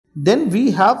Then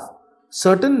we have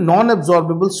certain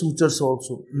non-absorbable sutures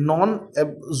also.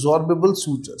 Non-absorbable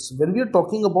sutures. When we are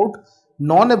talking about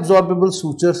non-absorbable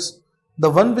sutures, the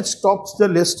one which tops the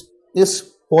list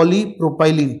is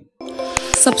polypropylene.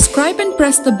 Subscribe and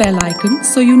press the bell icon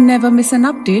so you never miss an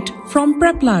update from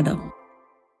PrepLadder.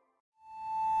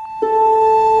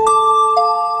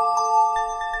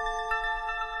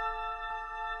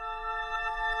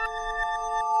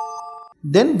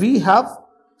 Then we have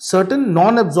certain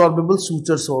non-absorbable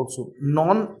sutures also.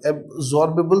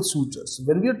 Non-absorbable sutures.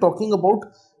 When we are talking about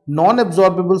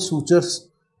non-absorbable sutures,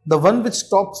 the one which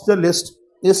tops the list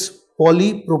is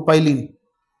polypropylene.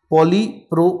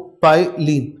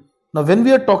 Polypropylene. Now, when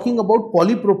we are talking about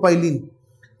polypropylene,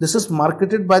 this is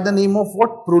marketed by the name of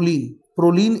what? Prolene.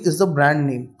 Prolene is the brand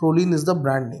name. Prolene is the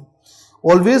brand name.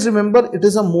 Always remember, it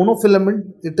is a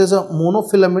monofilament. It is a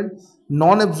monofilament,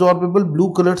 non-absorbable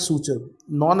blue colored suture.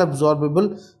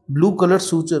 Non-absorbable blue colored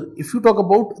suture. If you talk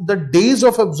about the days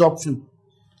of absorption,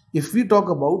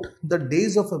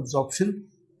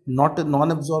 not a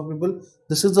non-absorbable,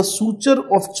 this is the suture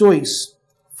of choice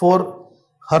for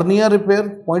hernia repair.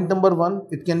 Point number 1,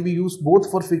 it can be used both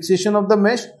for fixation of the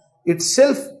mesh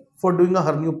itself for doing a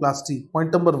hernioplasty.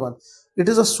 Point number 1. It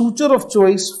is a suture of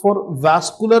choice for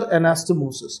vascular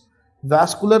anastomosis.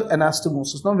 Vascular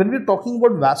anastomosis. Now, when we are talking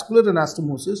about vascular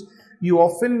anastomosis, you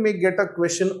often may get a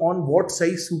question on what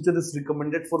size suture is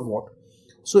recommended for what.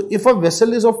 So, if a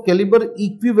vessel is of caliber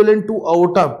equivalent to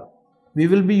aorta, we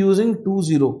will be using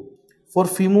 2.0. For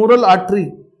femoral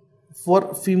artery,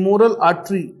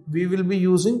 we will be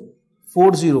using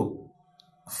 4.0.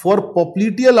 For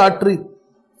popliteal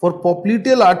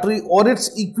artery or its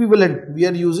equivalent, we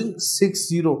are using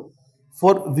 6.0.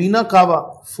 For vena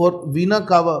cava,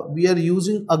 we are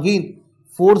using again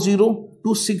 4.0 to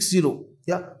 6.0.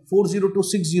 Yeah, 4.0 to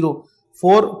 6.0.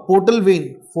 For portal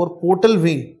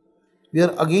vein, we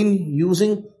are again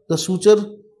using the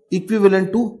suture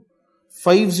equivalent to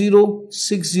 5.0,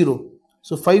 6.0.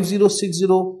 So 5.0,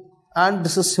 6.0, and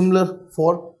this is similar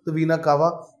for the vena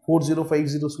cava. 4.0,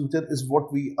 5.0 suture is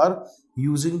what we are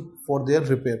using for their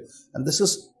repair, and this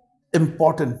is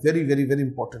important, very, very, very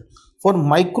important. For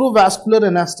microvascular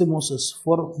anastomosis,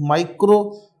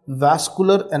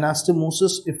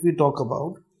 if we talk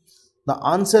about, the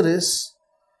answer is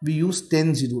we use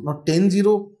 10.0. Now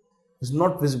 10.0 is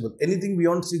not visible. Anything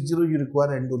beyond 6.0 you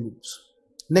require endo loops.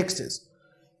 Next is,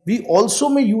 we also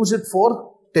may use it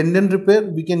for tendon repair.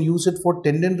 We can use it for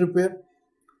tendon repair.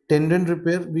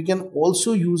 We can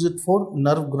also use it for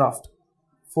nerve graft.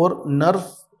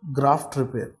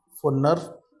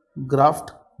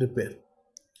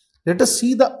 Let us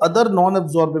see the other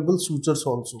non-absorbable sutures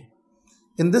also.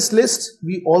 In this list,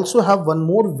 we also have one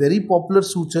more very popular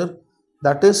suture,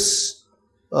 that is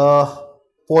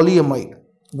polyamide.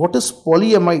 What is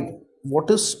polyamide?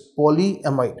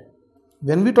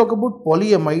 When we talk about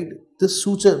polyamide, this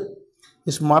suture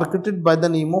is marketed by the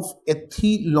name of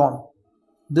Ethicon.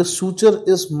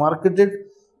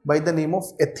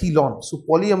 So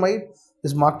polyamide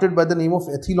is marketed by the name of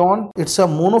Ethicon. It's a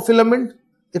monofilament.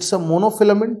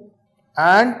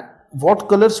 And what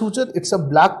color suture? It's a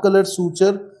black colored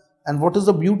suture. And what is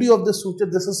the beauty of this suture?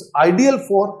 This is ideal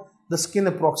for the skin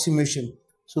approximation.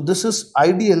 So this is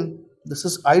ideal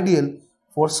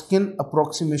for skin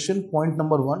approximation. Point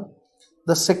number 1.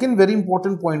 The second very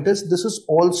important point is, this is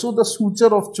also the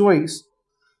suture of choice.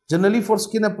 Generally for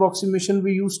skin approximation,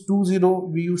 we use 2.0,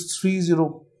 we use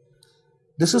 3.0.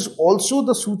 This is also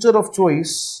the suture of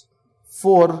choice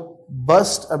for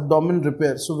bust abdomen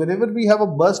repair. So whenever we have a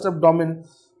bust abdomen,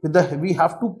 we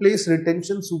have to place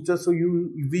retention suture. So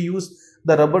we use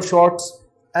the rubber shots,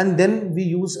 and then we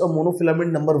use a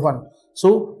monofilament number 1.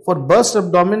 So for bust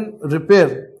abdomen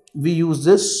repair, we use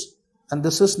this, and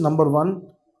this is number 1,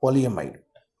 polyamide.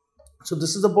 So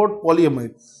this is about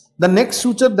polyamide. The next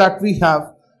suture that we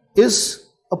have is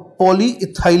a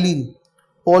polyethylene.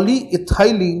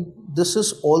 This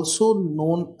is also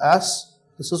known as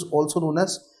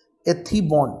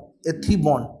Ethibond.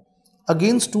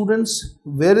 Again, students,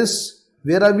 where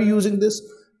are we using this?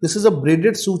 This is a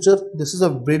braided suture.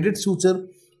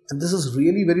 And this is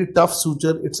really very tough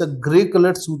suture. It's a grey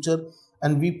colored suture,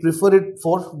 and we prefer it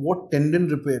for what? Tendon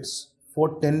repairs.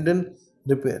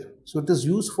 So it is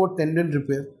used for tendon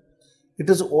repair. It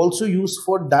is also used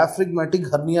for diaphragmatic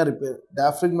hernia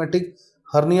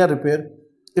repair.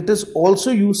 It is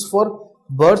also used for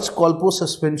Birch-Colpo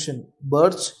suspension.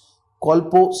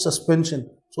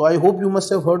 So I hope you must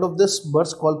have heard of this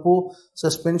Birch-Colpo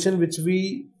suspension, which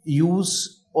we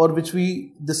use,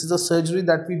 this is a surgery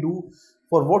that we do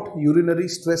for what? Urinary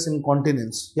stress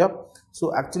incontinence. Yeah.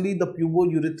 So actually the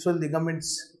pubourethral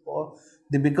ligaments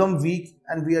they become weak,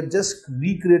 and we are just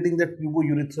recreating that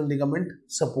pubourethral ligament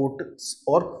supports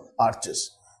or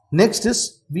arches. Next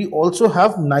is, we also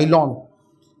have nylon.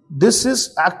 This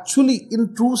is actually,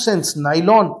 in true sense,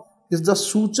 nylon is the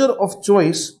suture of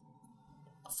choice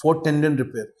for tendon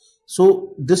repair.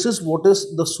 So this is what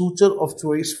is the suture of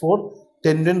choice for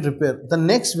tendon repair. The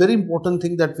next very important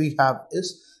thing that we have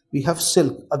is, we have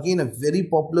silk. Again, a very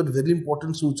popular, very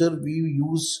important suture. We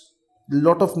use a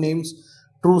lot of names.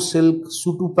 True silk,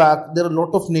 Sutupac, there are a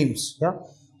lot of names. Yeah.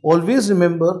 Always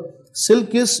remember,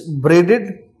 silk is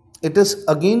braided. It is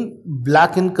again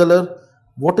black in color.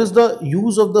 What is the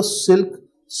use of the silk?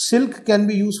 Silk can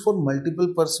be used for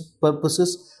multiple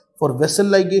purposes. For vessel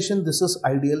ligation, this is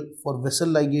ideal for vessel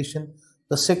ligation.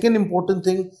 The second important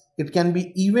thing, it can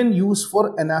be even used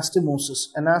for anastomosis.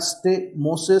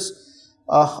 Anastomosis,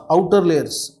 outer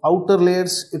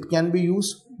layers, it can be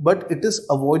used, but it is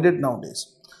avoided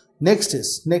nowadays. Next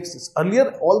is,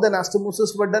 earlier all the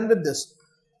anastomosis were done with this.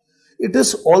 It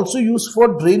is also used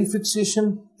for drain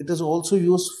fixation. It is also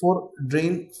used for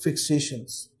drain fixation.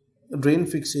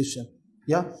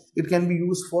 Yeah, it can be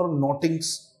used for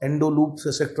knottings, endo loops,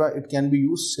 etc. It can be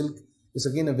used. Silk is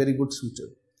again a very good suture.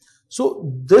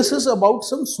 So this is about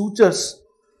some sutures.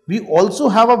 We also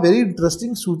have a very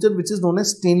interesting suture which is known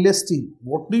as stainless steel.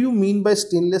 What do you mean by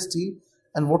stainless steel,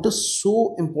 and what is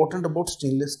so important about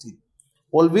stainless steel?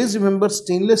 Always remember,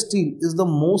 stainless steel is the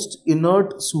most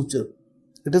inert suture.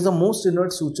 It is the most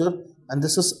inert suture, and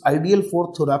this is ideal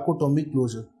for thoracotomy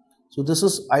closure. So this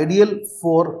is ideal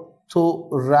for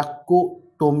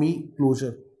thoracotomy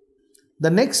closure. The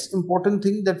next important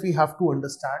thing that we have to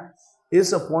understand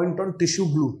is a point on tissue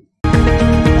glue.